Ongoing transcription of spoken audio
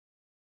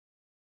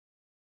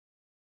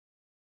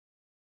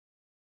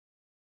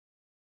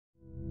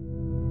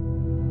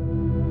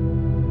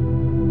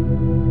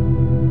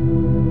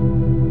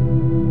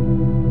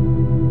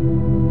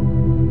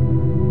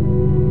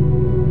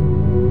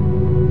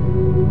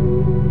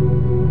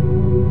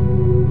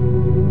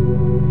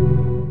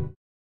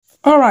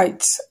All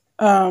right.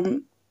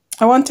 I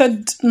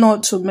wanted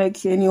not to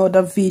make any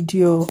other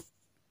video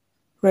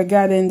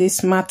regarding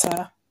this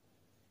matter.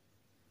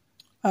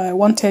 I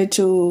wanted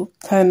to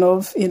kind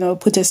of,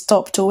 put a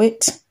stop to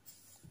it.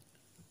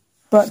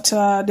 But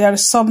there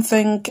is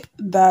something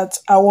that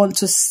I want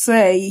to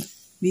say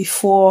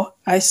before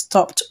I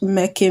stopped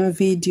making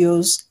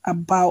videos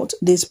about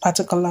this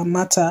particular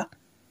matter.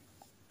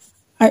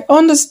 I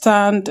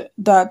understand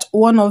that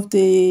one of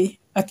the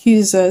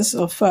accusers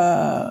of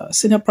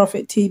Senior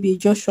Prophet TB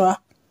Joshua,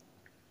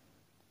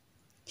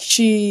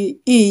 she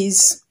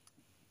is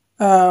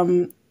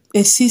a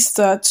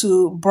sister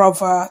to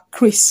Brother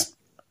Chris,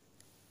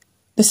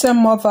 the same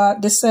mother,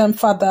 the same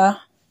father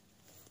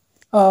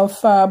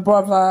of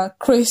Brother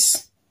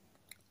Chris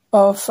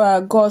of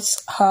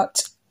God's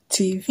Heart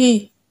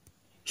TV.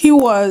 He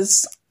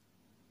was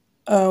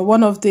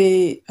one of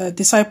the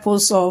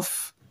disciples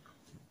of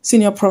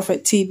Senior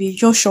Prophet TB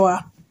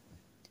Joshua.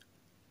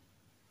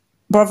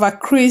 Brother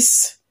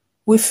Chris,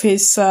 with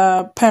his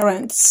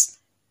parents,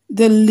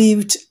 they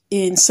lived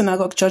in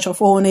Synagogue Church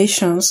of All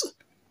Nations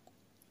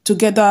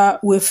together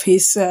with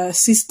his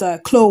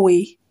sister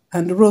Chloe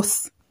and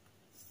Ruth.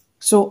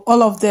 So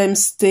all of them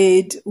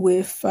stayed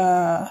with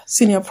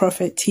Senior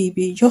Prophet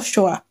TB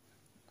Joshua.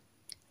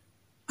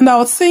 And I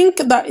would think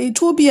that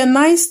it would be a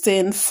nice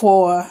thing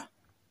for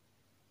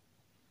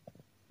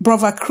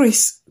Brother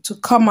Chris to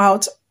come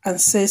out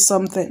and say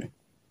something.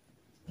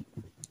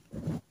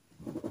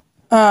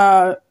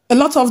 A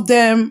lot of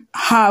them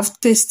have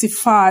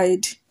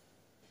testified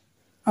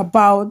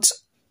about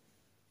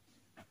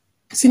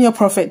Senior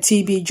Prophet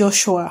TB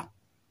Joshua.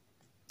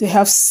 They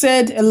have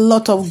said a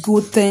lot of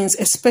good things,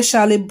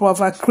 especially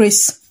Brother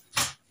Chris.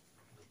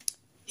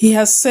 He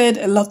has said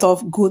a lot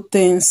of good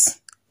things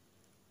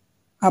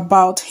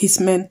about his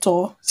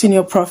mentor,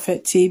 Senior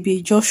Prophet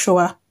TB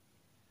Joshua.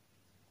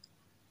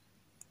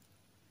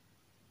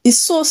 It's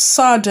so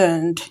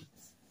saddened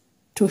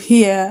to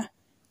hear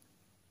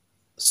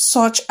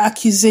such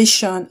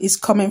accusation is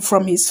coming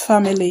from his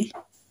family.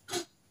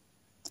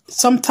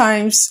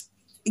 Sometimes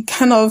it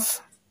kind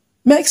of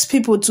makes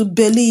people to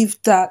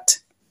believe that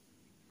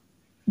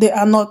they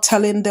are not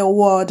telling the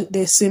world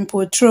the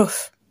simple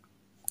truth.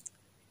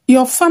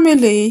 Your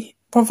family,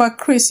 Brother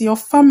Chris, your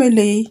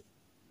family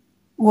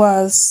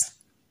was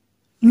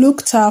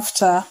looked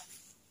after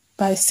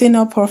by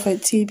Senior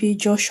Prophet TB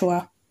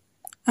Joshua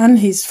and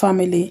his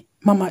family,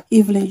 Mama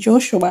Evelyn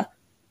Joshua.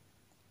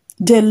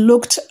 They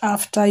looked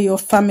after your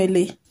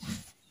family.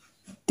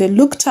 They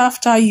looked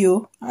after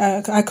you.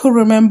 I could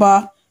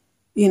remember,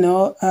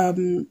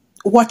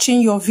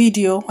 watching your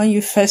video when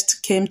you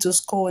first came to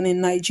school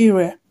in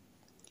Nigeria.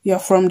 You're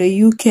from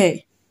the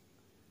UK.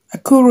 I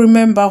could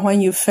remember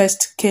when you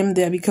first came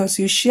there because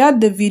you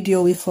shared the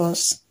video with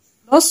us.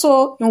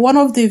 Also, in one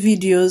of the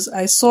videos,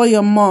 I saw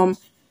your mom,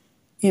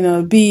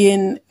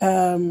 being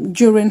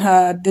during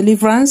her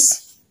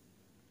deliverance,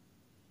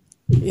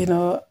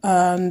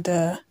 and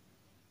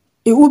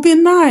it would be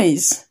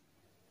nice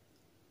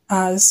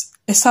as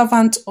a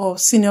servant of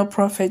Senior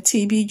Prophet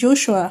TB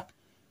Joshua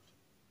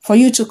for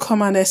you to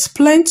come and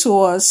explain to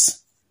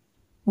us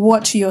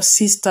what your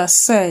sister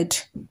said.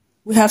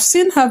 We have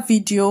seen her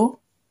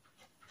video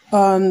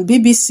on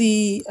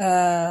BBC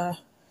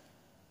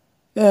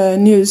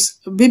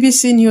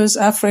BBC News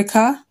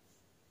Africa.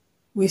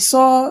 We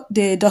saw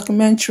the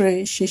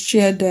documentary she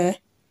shared there.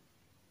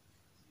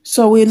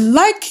 So we'd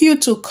like you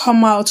to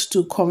come out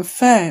to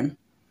confirm,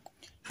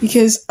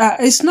 because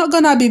it's not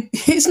gonna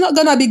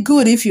be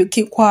good if you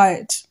keep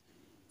quiet.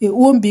 It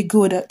won't be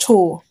good at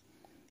all.